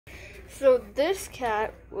So this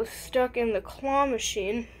cat was stuck in the claw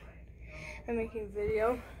machine. I'm making a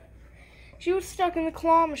video. She was stuck in the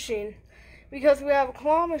claw machine because we have a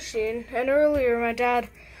claw machine, and earlier my dad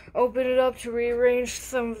opened it up to rearrange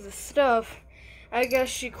some of the stuff. I guess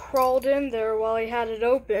she crawled in there while he had it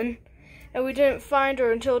open, and we didn't find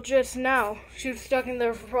her until just now. She was stuck in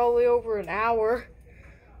there for probably over an hour.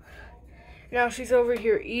 Now she's over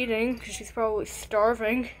here eating because she's probably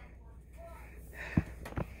starving.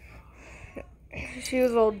 She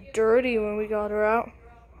was all dirty when we got her out.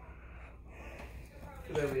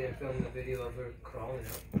 Too bad we didn't film the video of her crawling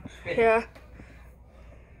out. Yeah.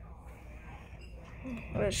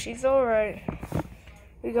 But she's alright.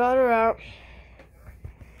 We got her out.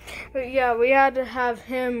 But yeah, we had to have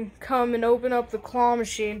him come and open up the claw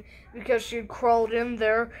machine because she had crawled in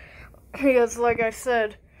there. Because like I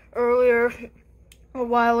said earlier, a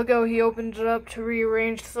while ago, he opened it up to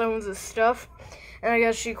rearrange some of the stuff. And I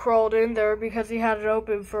guess she crawled in there because he had it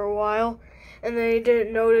open for a while. And then he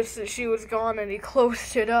didn't notice that she was gone and he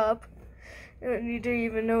closed it up. And he didn't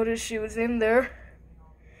even notice she was in there.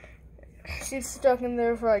 She's stuck in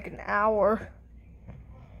there for like an hour.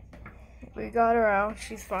 We got her out.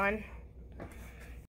 She's fine.